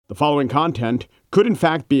The following content could in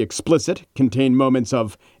fact be explicit, contain moments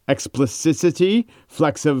of explicitity,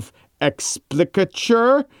 flecks of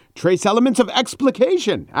explicature, trace elements of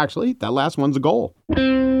explication. Actually, that last one's a goal.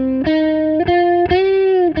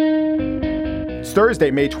 It's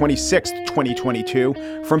Thursday, May 26th,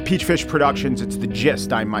 2022. From Peachfish Productions, it's The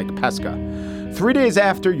Gist. I'm Mike Pesca. 3 days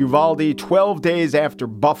after Uvalde, 12 days after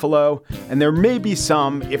Buffalo, and there may be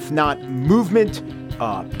some, if not movement,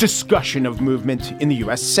 discussion of movement in the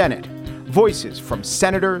U.S. Senate. Voices from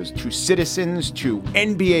senators to citizens to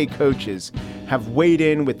NBA coaches have weighed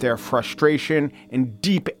in with their frustration and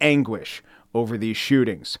deep anguish over these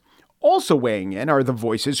shootings. Also weighing in are the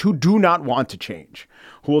voices who do not want to change,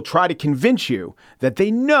 who will try to convince you that they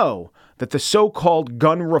know that the so-called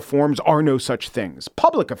gun reforms are no such things.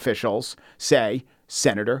 Public officials say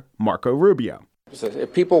Senator Marco Rubio.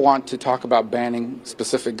 If people want to talk about banning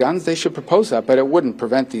specific guns, they should propose that, but it wouldn't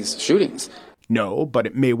prevent these shootings. No, but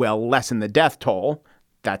it may well lessen the death toll.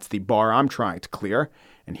 That's the bar I'm trying to clear.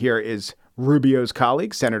 And here is Rubio's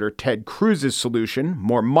colleague, Senator Ted Cruz's solution: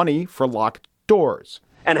 more money for locked doors.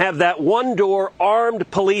 And have that one door,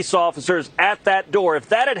 armed police officers at that door. If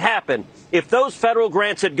that had happened, if those federal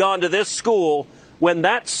grants had gone to this school, when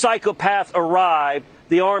that psychopath arrived,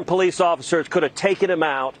 the armed police officers could have taken him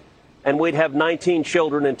out, and we'd have 19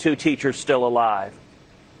 children and 2 teachers still alive.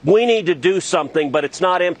 We need to do something, but it's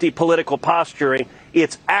not empty political posturing.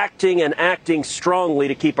 It's acting and acting strongly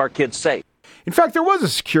to keep our kids safe. In fact, there was a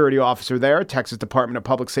security officer there. Texas Department of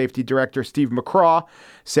Public Safety Director Steve McCraw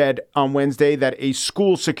said on Wednesday that a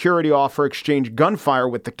school security officer exchanged gunfire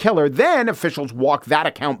with the killer. Then officials walked that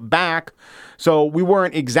account back. So we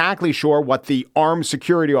weren't exactly sure what the armed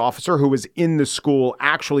security officer who was in the school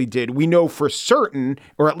actually did. We know for certain,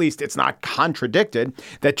 or at least it's not contradicted,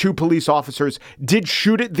 that 2 police officers did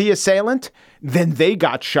shoot at the assailant. Then they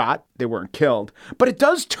got shot. They weren't killed. But it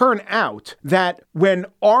does turn out that when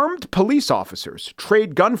armed police officers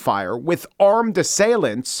trade gunfire with armed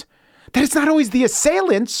assailants, that it's not always the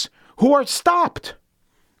assailants who are stopped.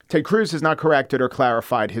 Ted Cruz has not corrected or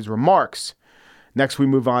clarified his remarks. Next, we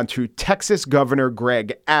move on to Texas Governor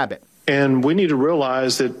Greg Abbott. And we need to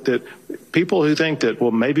realize that people who think that,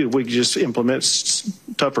 well, maybe we could just implement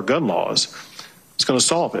tougher gun laws, it's going to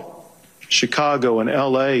solve it. Chicago and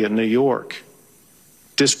L.A. and New York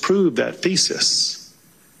disprove that thesis.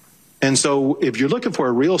 And so if you're looking for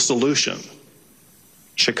a real solution,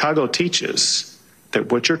 Chicago teaches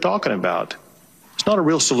that what you're talking about is not a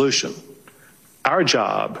real solution. Our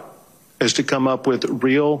job is to come up with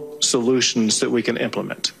real solutions that we can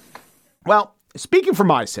implement. Well, speaking for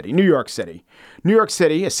my city, New York City,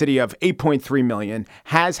 a city of 8.3 million,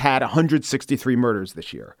 has had 163 murders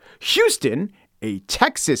this year. Houston, a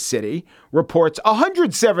Texas city, reports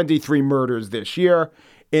 173 murders this year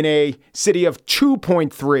in a city of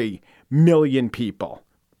 2.3 million people,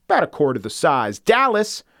 about a quarter the size.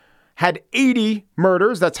 Dallas had 80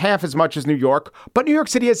 murders. That's half as much as New York. But New York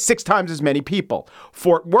City has 6 times as many people.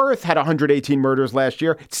 Fort Worth had 118 murders last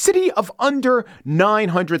year. City of under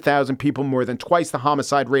 900,000 people, more than twice the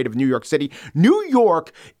homicide rate of New York City. New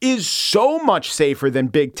York is so much safer than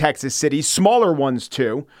big Texas cities, smaller ones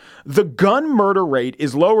too. The gun murder rate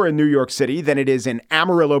is lower in New York City than it is in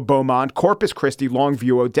Amarillo, Beaumont, Corpus Christi,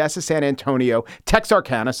 Longview, Odessa, San Antonio,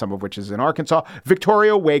 Texarkana, some of which is in Arkansas,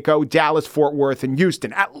 Victoria, Waco, Dallas, Fort Worth, and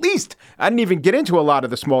Houston. At least, I didn't even get into a lot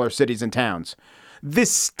of the smaller cities and towns. The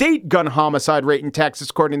state gun homicide rate in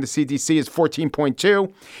Texas, according to the CDC, is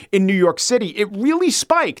 14.2. In New York City, it really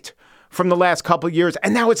spiked from the last couple of years,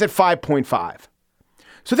 and now it's at 5.5.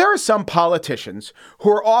 So there are some politicians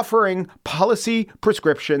who are offering policy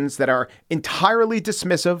prescriptions that are entirely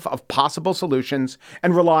dismissive of possible solutions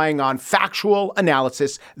and relying on factual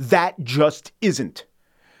analysis that just isn't.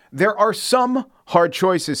 There are some hard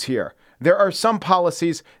choices here. There are some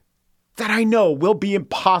policies that I know will be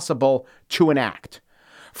impossible to enact.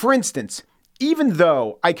 For instance, even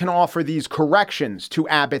though I can offer these corrections to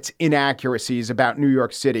Abbott's inaccuracies about New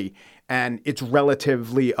York City and its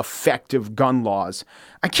relatively effective gun laws,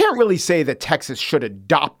 I can't really say that Texas should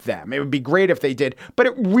adopt them. It would be great if they did, but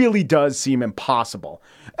it really does seem impossible.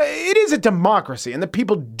 It is a democracy, and the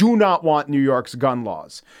people do not want New York's gun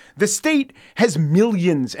laws. The state has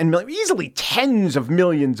millions and millions, easily tens of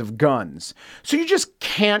millions of guns. So you just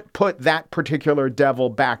can't put that particular devil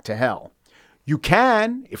back to hell. You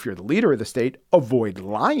can, if you're the leader of the state, avoid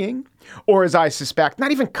lying, or as I suspect,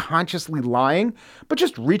 not even consciously lying, but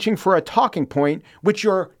just reaching for a talking point which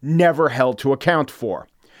you're never held to account for.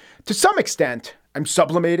 To some extent, I'm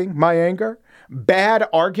sublimating my anger. Bad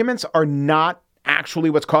arguments are not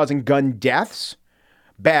actually what's causing gun deaths.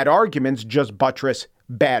 Bad arguments just buttress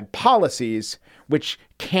bad policies, which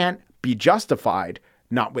can't be justified,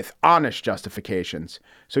 not with honest justifications.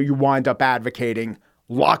 So you wind up advocating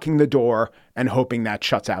locking the door and hoping that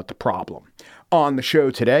shuts out the problem. On the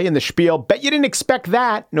show today in the spiel, bet you didn't expect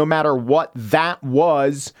that, no matter what that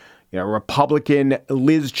was. Republican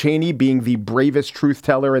Liz Cheney being the bravest truth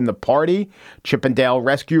teller in the party, Chippendale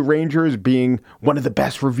Rescue Rangers being one of the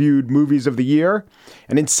best reviewed movies of the year.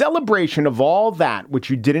 And in celebration of all that, which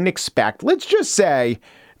you didn't expect, let's just say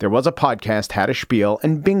there was a podcast, had a spiel,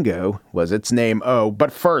 and bingo was its name. Oh,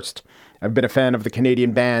 but first, I've been a fan of the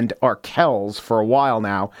Canadian band Arkells for a while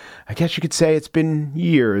now. I guess you could say it's been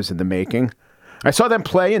years in the making. I saw them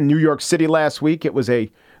play in New York City last week. It was a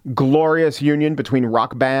glorious union between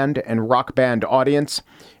rock band and rock band audience.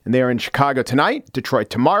 And they are in Chicago tonight, Detroit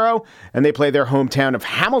tomorrow, and they play their hometown of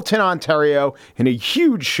Hamilton, Ontario in a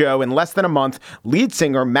huge show in less than a month. Lead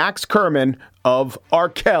singer Max Kerman of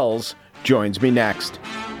Arkells joins me next.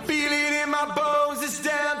 Feel it in my bones, it's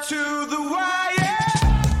down to the wire.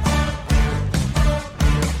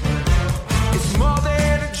 It's more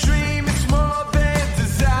than a dream, it's more than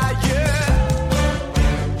desire.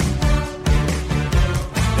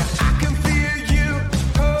 Now I can feel you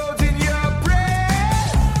holding your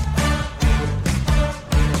breath,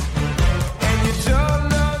 and you don't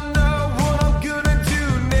know what I'm gonna do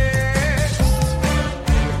next.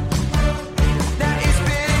 Now it's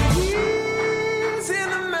been years in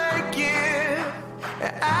the making,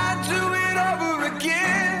 and I do it over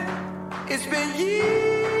again. It's been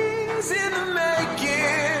years in the making.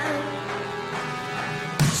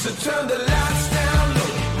 So turn the lights down low,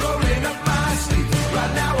 rolling up my sleeve.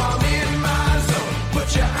 Right now I'm in my zone.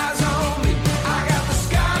 Put your eyes on me. I got the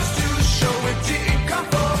scars to show. It didn't come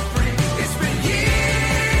for free. It's been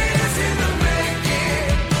years in the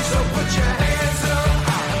making. So put your hands up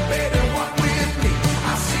high, baby, walk with me.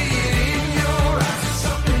 I see it in your eyes. It's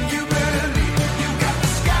something you believe. You got the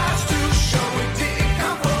scars to show. It didn't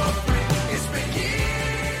come for free. It's been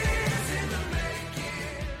years in the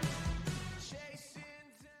making.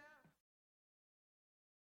 Chasing down.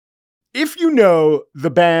 If you know the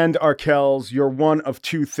band Arkells, you're one of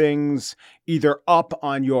two things, either up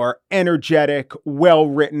on your energetic,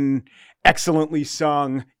 well-written, excellently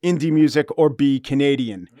sung indie music, or B,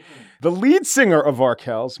 Canadian. The lead singer of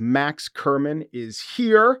Arkells, Max Kerman, is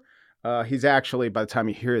here. He's actually, by the time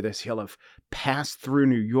you hear this, he'll have passed through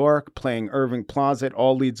New York playing Irving Plaza. It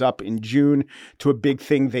all leads up in June to a big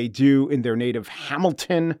thing they do in their native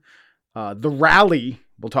Hamilton, the Rally.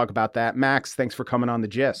 We'll talk about that. Max, thanks for coming on The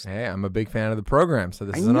Gist. Hey, I'm a big fan of the program, so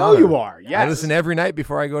this is I an know honor. you are, yes. I listen every night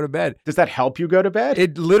before I go to bed. Does that help you go to bed?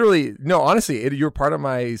 It literally, no, honestly, you're part of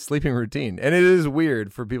my sleeping routine. And it is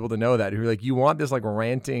weird for people to know that. Who are like, you want this like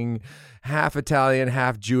ranting, half Italian,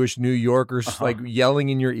 half Jewish New Yorkers like yelling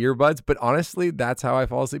in your earbuds. But honestly, that's how I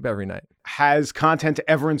fall asleep every night. Has content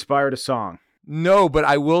ever inspired a song? No, but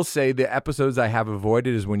I will say the episodes I have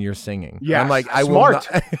avoided is when you're singing. Yeah, I'm like, I will smart.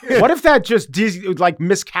 not. What if that just like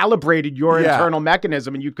miscalibrated your internal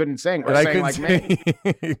mechanism and you couldn't sing or I sing couldn't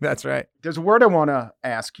like me? That's right. There's a word I want to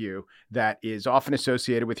ask you that is often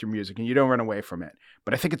associated with your music and you don't run away from it.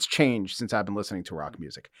 But I think it's changed since I've been listening to rock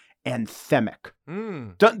music. Anthemic.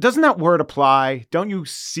 Doesn't that word apply? Don't you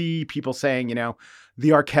see people saying, the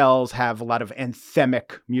Arkells have a lot of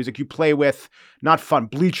anthemic music you play with, not fun,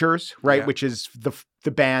 Bleachers, right? Yeah. Which is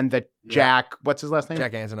the band that Jack, what's his last name?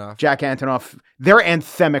 Jack Antonoff. Jack Antonoff. They're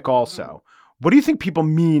anthemic also. What do you think people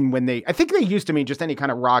mean when I think they used to mean just any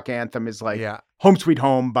kind of rock anthem is like Home Sweet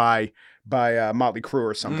Home by Motley Crue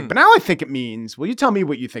or something. But now I think it means, well, you tell me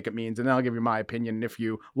what you think it means and then I'll give you my opinion if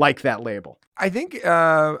you like that label. I think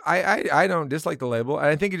I don't dislike the label. And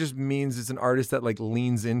I think it just means it's an artist that like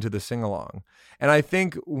leans into the sing-along. And I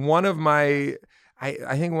think one of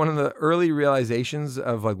the early realizations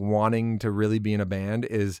of like wanting to really be in a band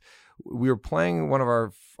is we were playing on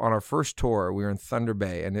our first tour. We were in Thunder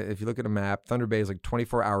Bay, and if you look at a map, Thunder Bay is like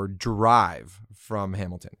 24-hour drive from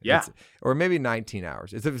Hamilton. Yeah, or maybe 19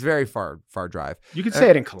 hours. It's a very far drive. You could say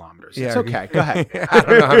it in kilometers. Yeah, it's okay. Go ahead. I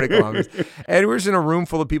don't know how many kilometers. And we're just in a room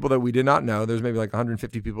full of people that we did not know. There's maybe like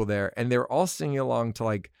 150 people there, and they were all singing along to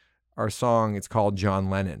like our song. It's called John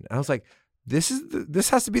Lennon, and I was like, this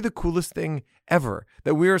has to be the coolest thing ever,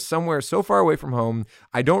 that we are somewhere so far away from home.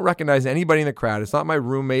 I don't recognize anybody in the crowd. It's not my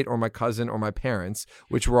roommate or my cousin or my parents,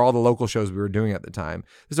 which were all the local shows we were doing at the time.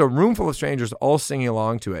 There's a room full of strangers all singing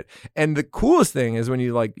along to it. And the coolest thing is when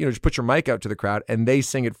you just put your mic out to the crowd and they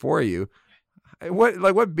sing it for you.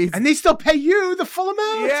 What beats? And they still pay you the full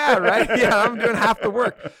amount. Yeah, right. Yeah, I'm doing half the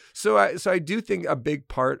work. So I do think a big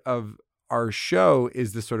part of our show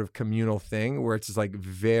is this sort of communal thing where it's just like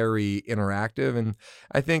very interactive. And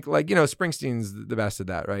I think like, Springsteen's the best at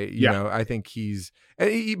that, right? You know, I think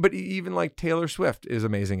but even like Taylor Swift is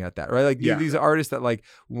amazing at that, right? Like these artists that like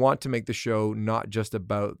want to make the show not just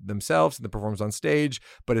about themselves and the performance on stage,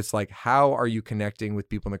 but it's like, how are you connecting with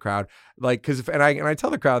people in the crowd? Like, and I tell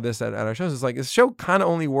the crowd this at our shows, it's like, this show kind of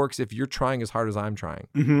only works if you're trying as hard as I'm trying.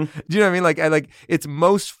 Mm-hmm. Do you know what I mean? Like it's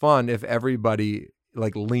most fun if everybody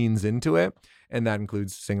like leans into it, and that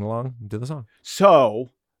includes singing along to the song. So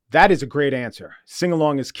that is a great answer. Sing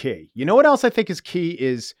along is key. You know what else I think is key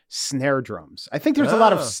is snare drums. I think there's a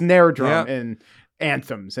lot of snare drum in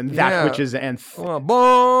anthems, and that which is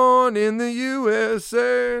born in the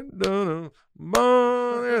USA.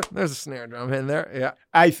 There's a snare drum in there. Yeah.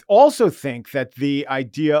 I also think that the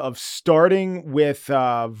idea of starting with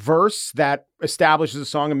a verse that establishes a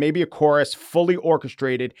song and maybe a chorus fully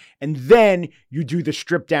orchestrated, and then you do the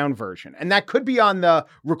stripped down version. And that could be on the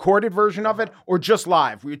recorded version of it or just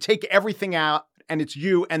live, where you take everything out and it's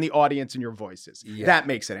you and the audience and your voices. Yeah. That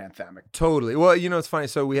makes it anthemic. Totally. Well, it's funny.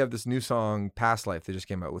 So we have this new song, Past Life, that just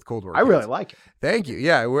came out with Cold War. I really like it. Thank you.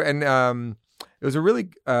 Yeah. It was a really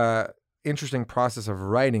interesting process of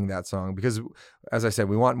writing that song because, as I said,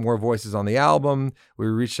 we want more voices on the album. We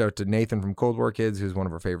reached out to Nathan from Cold War Kids, who's one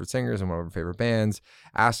of our favorite singers and one of our favorite bands,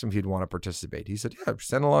 asked him if he'd want to participate. He said, yeah,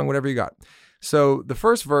 send along whatever you got. So the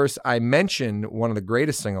first verse, I mentioned one of the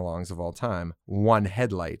greatest sing-alongs of all time, One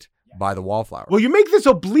Headlight by the Wallflowers. Well, you make this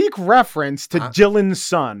oblique reference to Dylan's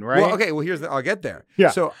son, right? Well, okay. Well, I'll get there.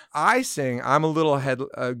 Yeah. So I sing, I'm a little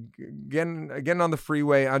getting on the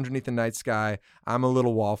freeway underneath the night sky. I'm a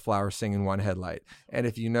little wallflower singing One Headlight. And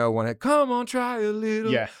if you know come on, try a little.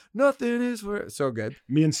 Yeah. Nothing is so good.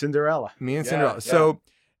 Me and Cinderella. Yeah. So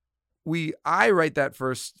I write that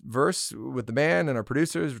first verse with the band and our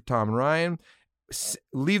producers, Tom and Ryan,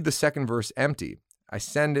 leave the second verse empty. I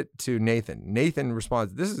send it to Nathan. Nathan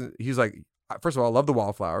responds, he's like, first of all, I love the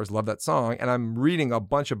Wallflowers, love that song. And I'm reading a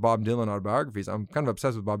bunch of Bob Dylan autobiographies. I'm kind of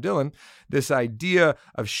obsessed with Bob Dylan. This idea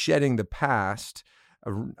of shedding the past,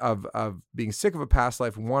 of being sick of a past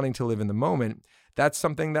life, wanting to live in the moment. That's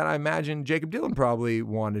something that I imagine Jacob Dylan probably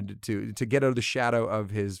wanted to get out of the shadow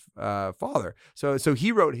of his father. So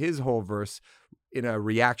he wrote his whole verse in a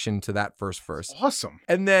reaction to that first verse. Awesome.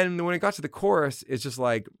 And then when it got to the chorus, it's just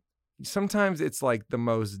like, sometimes it's like the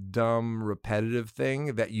most dumb, repetitive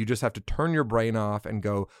thing that you just have to turn your brain off and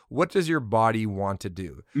go, what does your body want to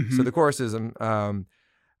do? Mm-hmm. So the chorus is, I'm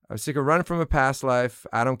sick of running from a past life.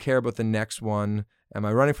 I don't care about the next one. Am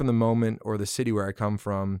I running from the moment or the city where I come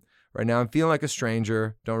from? Right now I'm feeling like a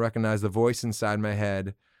stranger. Don't recognize the voice inside my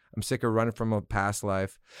head. I'm sick of running from a past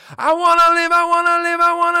life. I want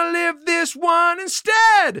to live this one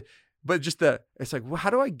instead. But just it's like, well, how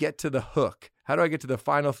do I get to the hook? How do I get to the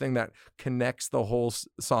final thing that connects the whole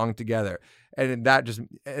song together? And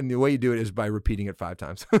the way you do it is by repeating it 5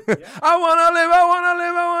 times. Yeah. I want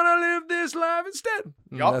to live this life instead.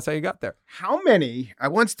 Yep. That's how you got there. I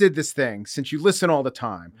once did this thing, since you listen all the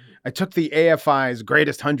time, I took the AFI's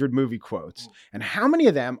greatest 100 movie quotes, and how many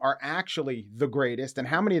of them are actually the greatest and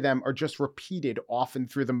how many of them are just repeated often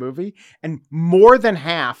through the movie, and more than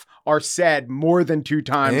half are said more than 2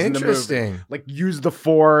 times in the movie. Like use the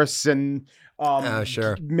force and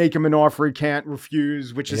sure. Make him an offer he can't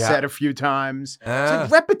refuse, which is said a few times. It's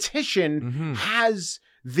like repetition has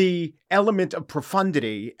the element of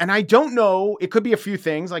profundity. And I don't know, it could be a few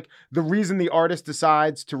things. Like the reason the artist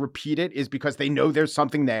decides to repeat it is because they know there's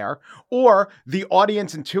something there. Or the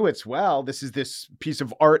audience intuits, well, this piece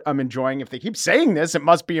of art I'm enjoying. If they keep saying this, it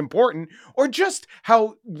must be important. Or just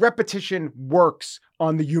how repetition works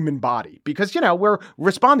on the human body. Because, we're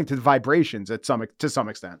responding to the vibrations to some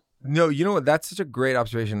extent. No, you know what? That's such a great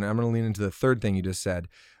observation. I'm going to lean into the third thing you just said.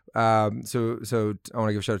 So I want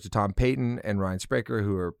to give a shout out to Tom Payton and Ryan Spraker,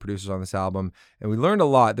 who are producers on this album. And we learned a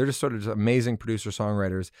lot. They're just sort of amazing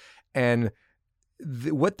producer-songwriters. And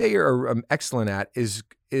what they are excellent at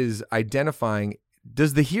is identifying,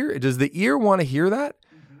 does the ear want to hear that?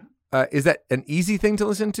 Is that an easy thing to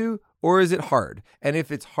listen to, or is it hard? And if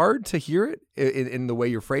it's hard to hear it in the way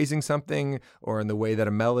you're phrasing something, or in the way that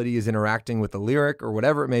a melody is interacting with the lyric, or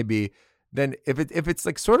whatever it may be, then if it's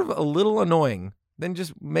like sort of a little annoying, then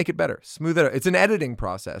just make it better, smooth it out. It's an editing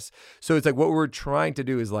process. So it's like what we're trying to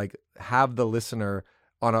do is like have the listener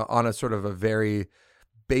on a sort of a very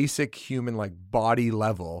basic human like body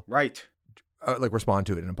level, right? Like respond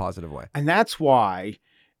to it in a positive way. And that's why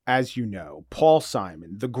as you know, Paul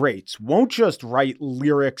Simon, the greats, won't just write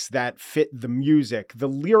lyrics that fit the music. The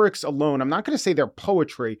lyrics alone, I'm not going to say they're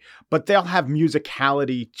poetry, but they'll have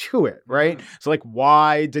musicality to it, right? Mm-hmm. So like,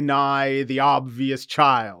 why deny the obvious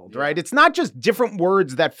child, right? It's not just different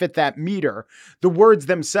words that fit that meter. The words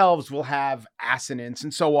themselves will have assonance,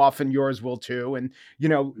 and so often yours will too. And, you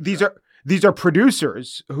know, these are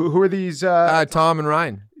producers. Who are these? Tom and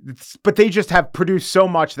Ryan. But they just have produced so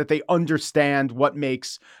much that they understand what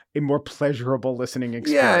makes a more pleasurable listening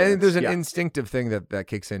experience. Yeah, and there's an instinctive thing that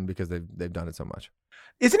kicks in because they've done it so much.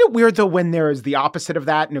 Isn't it weird, though, when there is the opposite of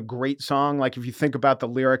that in a great song? Like if you think about the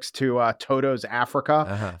lyrics to Toto's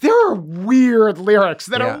Africa, there are weird lyrics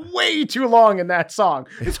that are way too long in that song.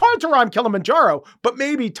 It's hard to rhyme Kilimanjaro, but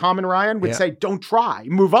maybe Tom and Ryan would say, don't try,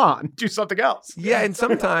 move on, do something else. Yeah, and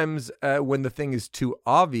sometimes when the thing is too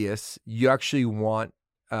obvious, you actually want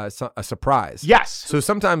a surprise. Yes. So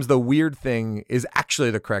sometimes the weird thing is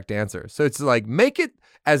actually the correct answer. So it's like, make it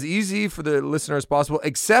as easy for the listener as possible,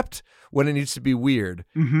 except when it needs to be weird,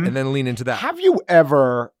 and then lean into that. Have you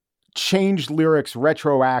ever changed lyrics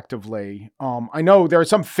retroactively? I know there are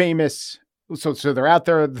some famous, so they're out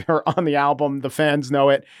there, they're on the album, the fans know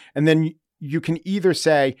it, and then you can either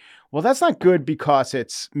say, well, that's not good because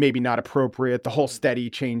it's maybe not appropriate. The whole steady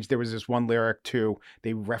changed. There was this one lyric too.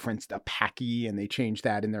 They referenced a Packy and they changed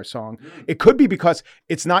that in their song. It could be because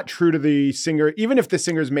it's not true to the singer. Even if the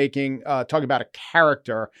singer's talking about a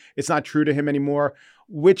character, it's not true to him anymore,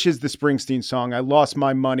 which is the Springsteen song. I lost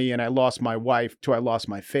my money and I lost my wife to I lost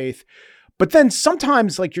my faith. But then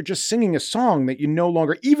sometimes like you're just singing a song that you no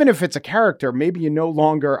longer, even if it's a character, maybe you no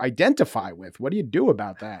longer identify with. What do you do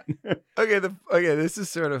about that? Okay, this is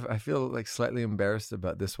sort of, I feel like slightly embarrassed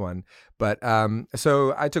about this one. But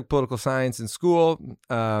so I took political science in school.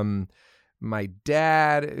 My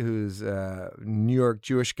dad, who's a New York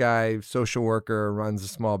Jewish guy, social worker, runs a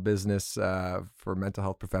small business for mental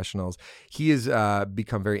health professionals. He has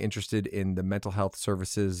become very interested in the mental health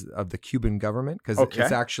services of the Cuban government because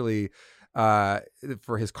it's actually...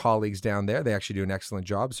 for his colleagues down there, they actually do an excellent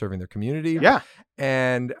job serving their community. Yeah.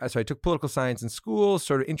 And so I took political science in school,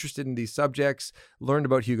 sort of interested in these subjects, learned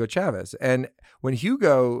about Hugo Chavez. And when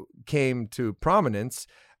Hugo came to prominence,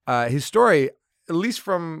 his story, at least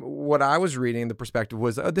from what I was reading, the perspective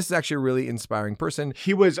was, this is actually a really inspiring person.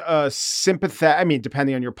 He was a sympathetic, I mean,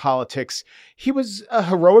 depending on your politics, he was a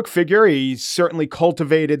heroic figure. He certainly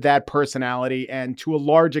cultivated that personality. And to a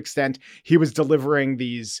large extent, he was delivering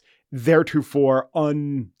these theretofore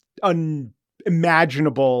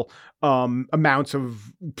unimaginable amounts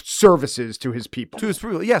of services to his people. To his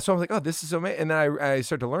people, yeah. So I was like, oh, this is so amazing. And then I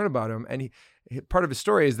started to learn about him. And part of his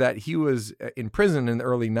story is that he was in prison in the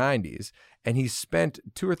early 90s, and he spent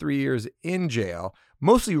 2 or 3 years in jail,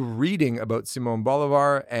 mostly reading about Simón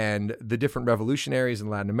Bolívar and the different revolutionaries in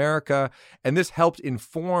Latin America. And this helped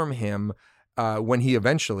inform him when he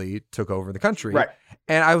eventually took over the country. Right.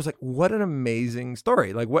 And I was like, what an amazing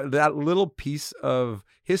story. Like what that little piece of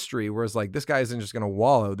history where it's like, this guy isn't just going to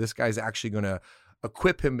wallow. This guy's actually going to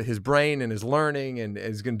equip his brain and his learning and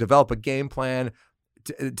is going to develop a game plan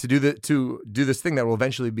to do this thing that will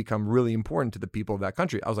eventually become really important to the people of that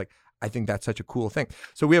country. I was like, I think that's such a cool thing.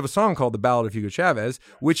 So we have a song called The Ballad of Hugo Chavez,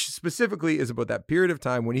 which specifically is about that period of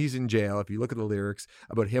time when he's in jail. If you look at the lyrics,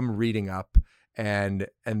 about him reading up and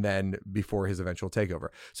then before his eventual takeover.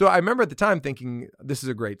 So I remember at the time thinking, this is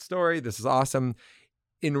a great story. This is awesome.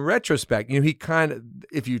 In retrospect, he kind of,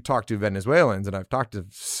 if you talk to Venezuelans, and I've talked to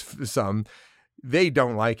some, they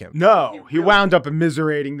don't like him. No, he wound up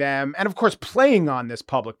immiserating them. And of course, playing on this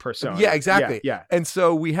public persona. Yeah, exactly. Yeah. And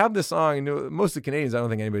so we have this song, and most of the Canadians, I don't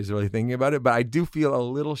think anybody's really thinking about it, but I do feel a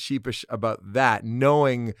little sheepish about that,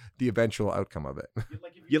 knowing the eventual outcome of it.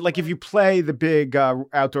 Like if you play the big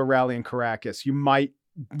outdoor rally in Caracas, you might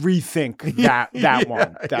rethink that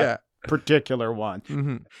one. Particular one.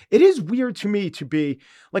 Mm-hmm. It is weird to me to be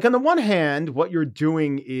like, on the one hand, what you're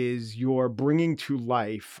doing is you're bringing to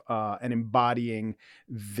life and embodying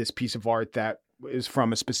this piece of art that is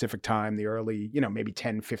from a specific time, the early, maybe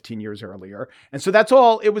 10, 15 years earlier. And so that's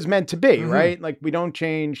all it was meant to be, right? Like we don't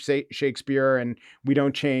change Shakespeare and we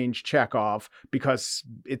don't change Chekhov because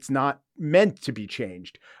it's not meant to be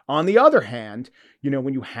changed. On the other hand,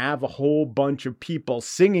 when you have a whole bunch of people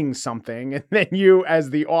singing something and then you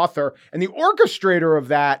as the author and the orchestrator of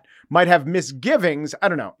that might have misgivings, I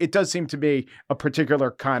don't know. It does seem to be a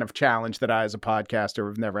particular kind of challenge that I as a podcaster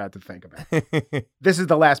have never had to think about. This is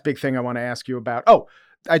the last big thing I want to ask you about. Oh,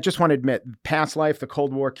 I just want to admit, Past Life, the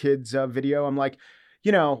Cold War Kids video, I'm like,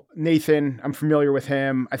 Nathan, I'm familiar with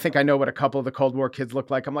him. I think I know what a couple of the Cold War kids look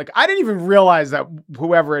like. I'm like, I didn't even realize that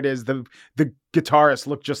whoever it is, the guitarist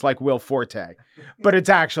looked just like Will Forte, but it's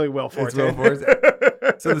actually Will Forte. It's Will Forte.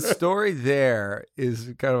 So the story there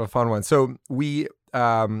is kind of a fun one. So we,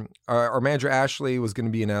 our manager Ashley was going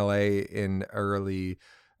to be in LA in early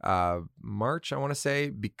March, I want to say,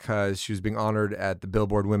 because she was being honored at the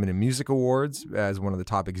Billboard Women in Music Awards as one of the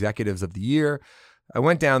top executives of the year. I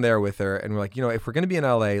went down there with her and we're like, if we're going to be in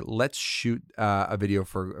LA, let's shoot a video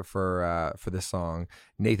for this song.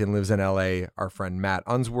 Nathan lives in LA. Our friend Matt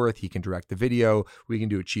Unsworth, he can direct the video. We can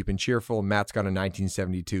do it cheap and cheerful. Matt's got a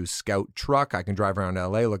 1972 Scout truck. I can drive around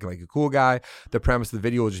LA looking like a cool guy. The premise of the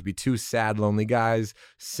video will just be two sad, lonely guys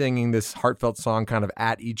singing this heartfelt song kind of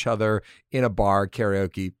at each other in a bar,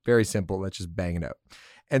 karaoke. Very simple. Let's just bang it out.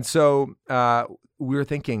 And so we were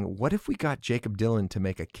thinking, what if we got Jacob Dylan to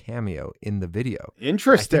make a cameo in the video?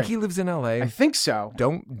 Interesting. I think he lives in LA. I think so.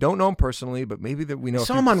 Don't know him personally, but maybe that we know.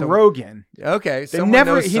 Saw him on Rogan. Okay. He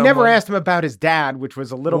never asked him about his dad, which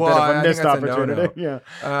was a little bit of a missed opportunity. Yeah.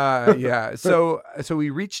 Yeah. So we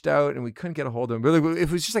reached out and we couldn't get a hold of him. Really,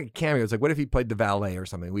 if it was just like a cameo, it's like, what if he played the valet or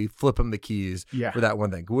something? We flip him the keys for that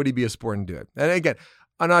one thing. Would he be a sport and do it? And again,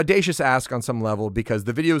 an audacious ask on some level because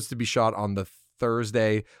the video is to be shot on the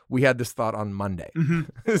Thursday. We had this thought on Monday.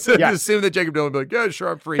 Mm-hmm. So just assume that Jacob Dylan would be like, yeah, sure,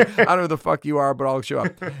 I'm free. I don't know who the fuck you are, but I'll show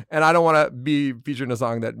up. And I don't want to be featured in a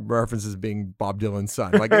song that references being Bob Dylan's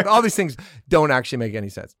son. Like all these things don't actually make any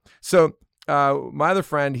sense. So my other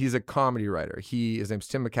friend, he's a comedy writer. His name's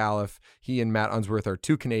Tim McAuliffe. He and Matt Unsworth are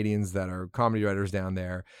two Canadians that are comedy writers down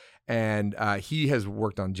there. And he has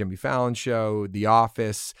worked on Jimmy Fallon's show, The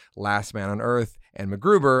Office, Last Man on Earth, and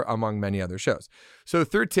MacGruber, among many other shows. So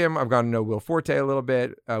through Tim, I've gotten to know Will Forte a little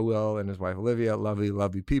bit. Will and his wife Olivia, lovely,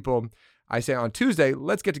 lovely people. I say on Tuesday,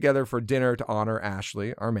 let's get together for dinner to honor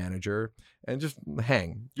Ashley, our manager, and just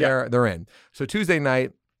hang. Yeah. They're in. So Tuesday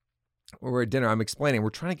night, we're at dinner. I'm explaining, we're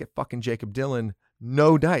trying to get fucking Jacob Dylan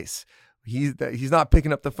no dice. He's not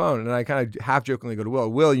picking up the phone. And I kind of half jokingly go to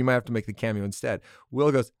Will, you might have to make the cameo instead.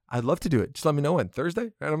 Will goes, I'd love to do it. Just let me know when.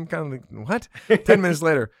 Thursday? And I'm kind of like, what? 10 minutes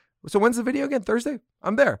later. So when's the video again? Thursday?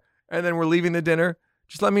 I'm there. And then we're leaving the dinner.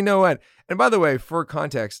 Just let me know when. And by the way, for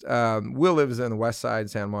context, Will lives in the West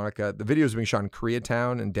Side, Santa Monica. The video is being shot in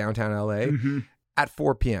Koreatown in downtown LA. Mm-hmm. At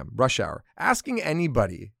 4 p.m., rush hour. Asking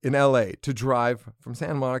anybody in LA to drive from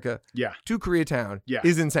Santa Monica to Koreatown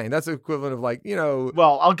is insane. That's the equivalent of like,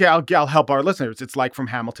 Well, I'll help our listeners. It's like from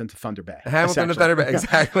Hamilton to Thunder Bay. Hamilton to Thunder Bay,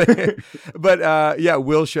 exactly. But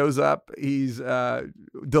Will shows up. He's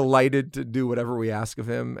delighted to do whatever we ask of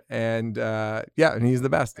him. And and he's the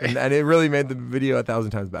best. And it really made the video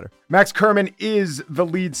 1,000 times better. Max Kerman is the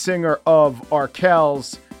lead singer of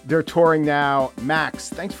Arkells. They're touring now. Max,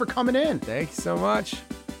 thanks for coming in. Thanks so much.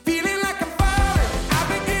 Feeling like I'm falling. I've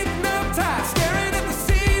been getting uptight, staring at the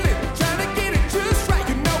ceiling, trying to get it just right.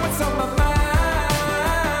 You know what's on my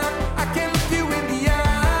mind. I can't look you in the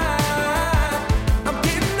eye. I'm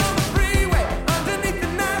getting on the freeway, underneath the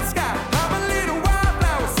night sky. I'm a little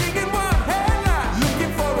wildflower, singing one headline,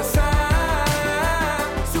 looking for a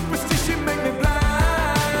sign. Superstition make me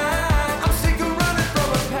blind. I'm sick of running from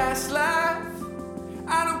a past life.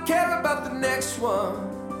 I don't care about the next one.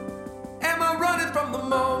 Am I running from the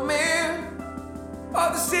moment or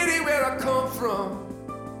the city where I come from?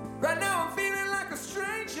 Right now I'm feeling like a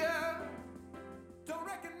stranger. Don't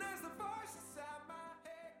recognize the voice inside my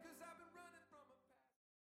head, 'cause I've been running from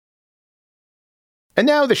a... And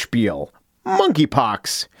now the spiel.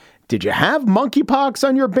 Monkeypox. Did you have monkeypox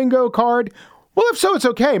on your bingo card? Well, if so, it's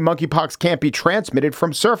okay. Monkeypox can't be transmitted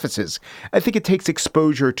from surfaces. I think it takes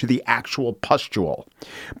exposure to the actual pustule.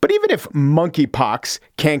 But even if monkeypox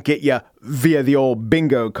can't get you via the old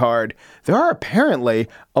bingo card, there are apparently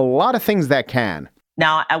a lot of things that can.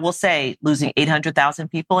 Now, I will say losing 800,000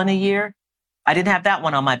 people in a year, I didn't have that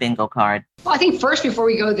one on my bingo card. Well, I think first, before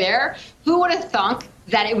we go there, who would have thunk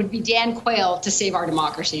that it would be Dan Quayle to save our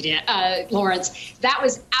democracy, Lawrence? That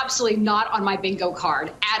was absolutely not on my bingo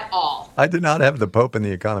card at all. I did not have the Pope and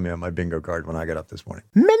the economy on my bingo card when I got up this morning.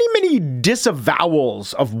 Many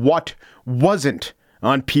disavowals of what wasn't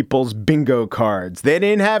on people's bingo cards. They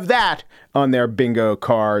didn't have that on their bingo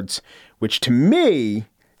cards, which to me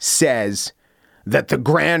says that the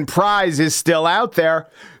grand prize is still out there.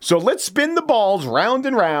 So let's spin the balls round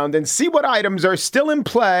and round and see what items are still in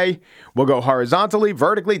play. We'll go horizontally,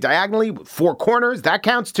 vertically, diagonally, with 4 corners. That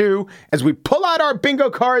counts too, as we pull out our bingo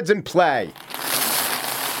cards and play.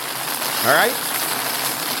 All right.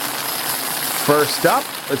 First up,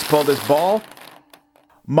 let's pull this ball.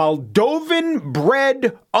 Moldovan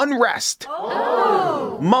bread unrest.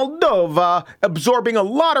 Oh. Moldova absorbing a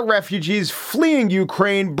lot of refugees fleeing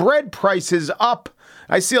Ukraine. Bread prices up.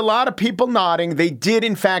 I see a lot of people nodding. They did,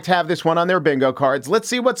 in fact, have this one on their bingo cards. Let's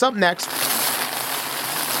see what's up next.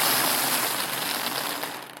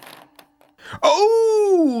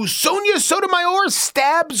 Oh, Sonia Sotomayor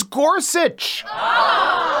stabs Gorsuch.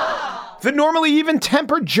 The normally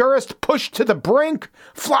even-tempered jurist pushed to the brink,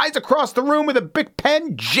 flies across the room with a big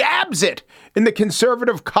pen, jabs it in the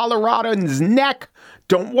conservative Coloradoan's neck.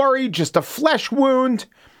 Don't worry, just a flesh wound.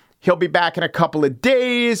 He'll be back in a couple of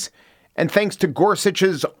days. And thanks to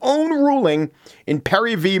Gorsuch's own ruling in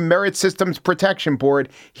Perry v. Merit Systems Protection Board,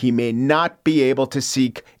 he may not be able to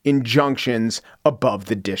seek injunctions above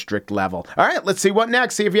the district level. All right, let's see what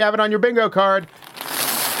next. See if you have it on your bingo card.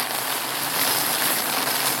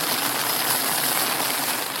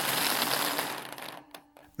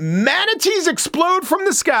 Manatees explode from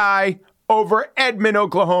the sky over Edmond,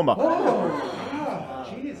 Oklahoma.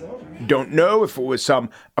 Don't know if it was some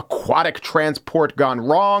aquatic transport gone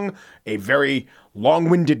wrong, a very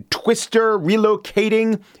long-winded twister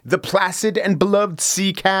relocating the placid and beloved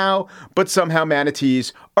sea cow, but somehow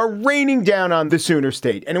manatees are raining down on the Sooner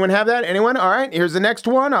State. Anyone have that? Anyone? All right, here's the next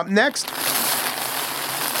one. Up next.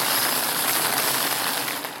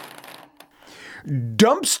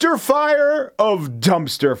 Dumpster fire of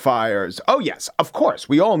dumpster fires. Oh, yes, of course.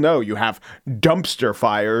 We all know you have dumpster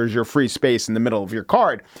fires, your free space in the middle of your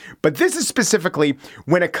card. But this is specifically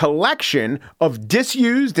when a collection of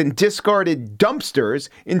disused and discarded dumpsters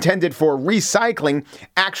intended for recycling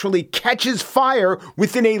actually catches fire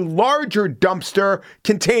within a larger dumpster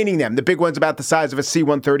containing them. The big one's about the size of a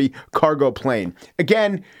C-130 cargo plane.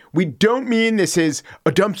 Again, we don't mean this is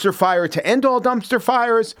a dumpster fire to end all dumpster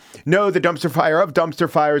fires. No, the dumpster fire of dumpster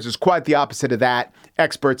fires is quite the opposite of that.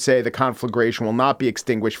 Experts say the conflagration will not be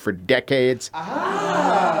extinguished for decades.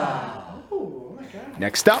 Oh my God.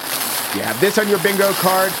 Next up, you have this on your bingo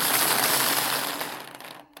card.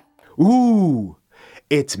 Ooh,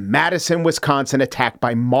 it's Madison, Wisconsin attacked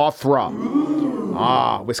by Mothra.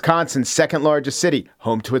 Wisconsin's second largest city,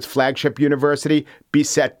 home to its flagship university,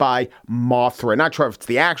 beset by Mothra. Not sure if it's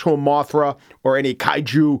the actual Mothra or any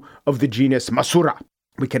kaiju of the genus Masura.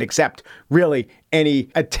 We could accept really any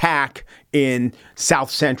attack in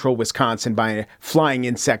south central Wisconsin by a flying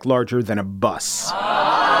insect larger than a bus.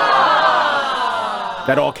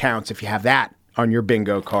 That all counts if you have that on your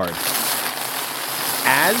bingo card.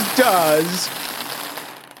 As does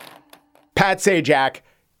Pat Sajak.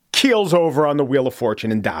 Keels over on the Wheel of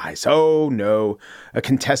Fortune and dies. Oh, no. A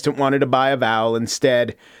contestant wanted to buy a vowel.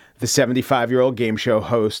 Instead, the 75-year-old game show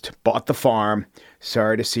host bought the farm.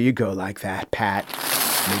 Sorry to see you go like that, Pat.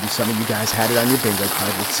 Maybe some of you guys had it on your bingo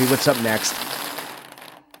card. Let's see what's up next.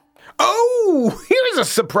 Oh, here's a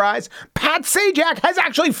surprise. Pat Sajak has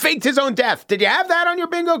actually faked his own death. Did you have that on your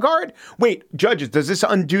bingo card? Wait, judges, does this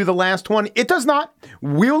undo the last one? It does not.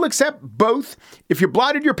 We'll accept both. If you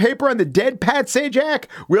blotted your paper on the dead Pat Sajak,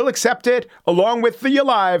 we'll accept it along with the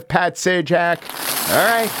alive Pat Sajak. All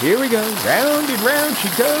right, here we go. Round and round she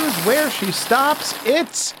goes. Where she stops,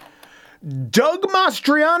 it's Doug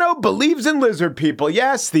Mastriano believes in lizard people.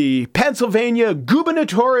 Yes, the Pennsylvania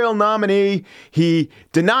gubernatorial nominee. He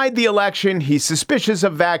denied the election. He's suspicious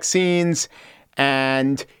of vaccines,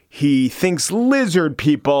 and he thinks lizard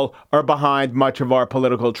people are behind much of our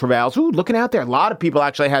political travails. Ooh, looking out there. A lot of people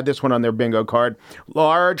actually had this one on their bingo card.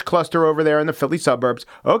 Large cluster over there in the Philly suburbs.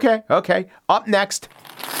 Okay. Up next.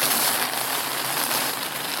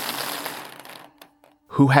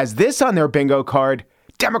 Who has this on their bingo card?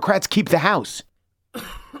 Democrats keep the House.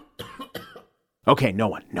 Okay, no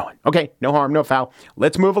one. Okay, no harm, no foul.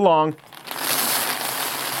 Let's move along.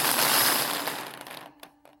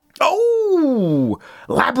 Oh,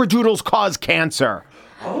 Labradoodles cause cancer.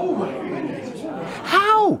 Oh, my goodness.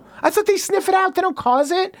 How? I thought they sniff it out. They don't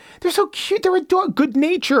cause it. They're so cute. They're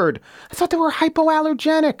good-natured. I thought they were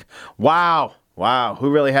hypoallergenic. Wow. Who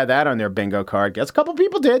really had that on their bingo card? Guess a couple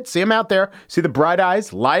people did. See them out there. See the bright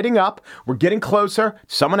eyes lighting up. We're getting closer.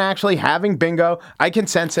 Someone actually having bingo. I can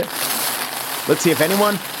sense it. Let's see if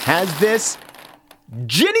anyone has this.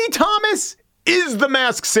 Ginny Thomas is the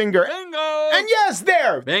Masked Singer. Bingo! And yes,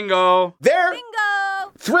 there. Bingo! There.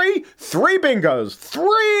 Bingo! Three bingos.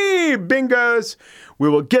 3 bingos. We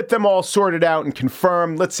will get them all sorted out and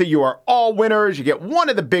confirmed. Let's say you are all winners. You get one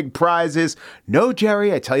of the big prizes. No,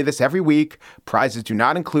 Jerry, I tell you this every week. Prizes do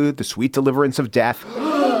not include the sweet deliverance of death.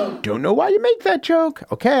 Don't know why you make that joke.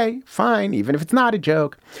 Okay, fine, even if it's not a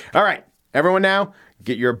joke. All right, everyone now,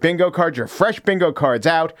 get your bingo cards, your fresh bingo cards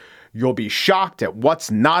out. You'll be shocked at what's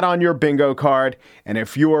not on your bingo card. And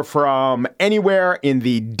if you're from anywhere in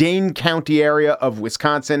the Dane County area of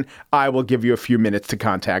Wisconsin, I will give you a few minutes to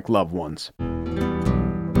contact loved ones.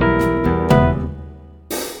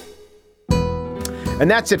 And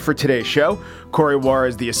that's it for today's show. Corey Wara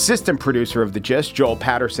is the assistant producer of The Gist. Joel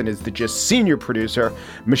Patterson is The Gist senior producer.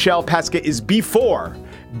 Michelle Pesca is Before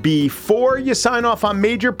you sign off on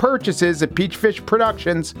major purchases at Peachfish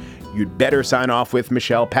Productions, you'd better sign off with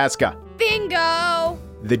Michelle Pesca. Bingo!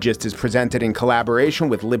 The Gist is presented in collaboration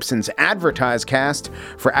with Libsyn's AdvertiseCast.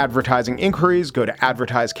 For advertising inquiries, go to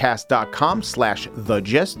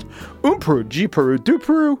advertisecast.com/thegist. Peru, G Peru, Du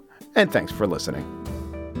Peru, and thanks for listening.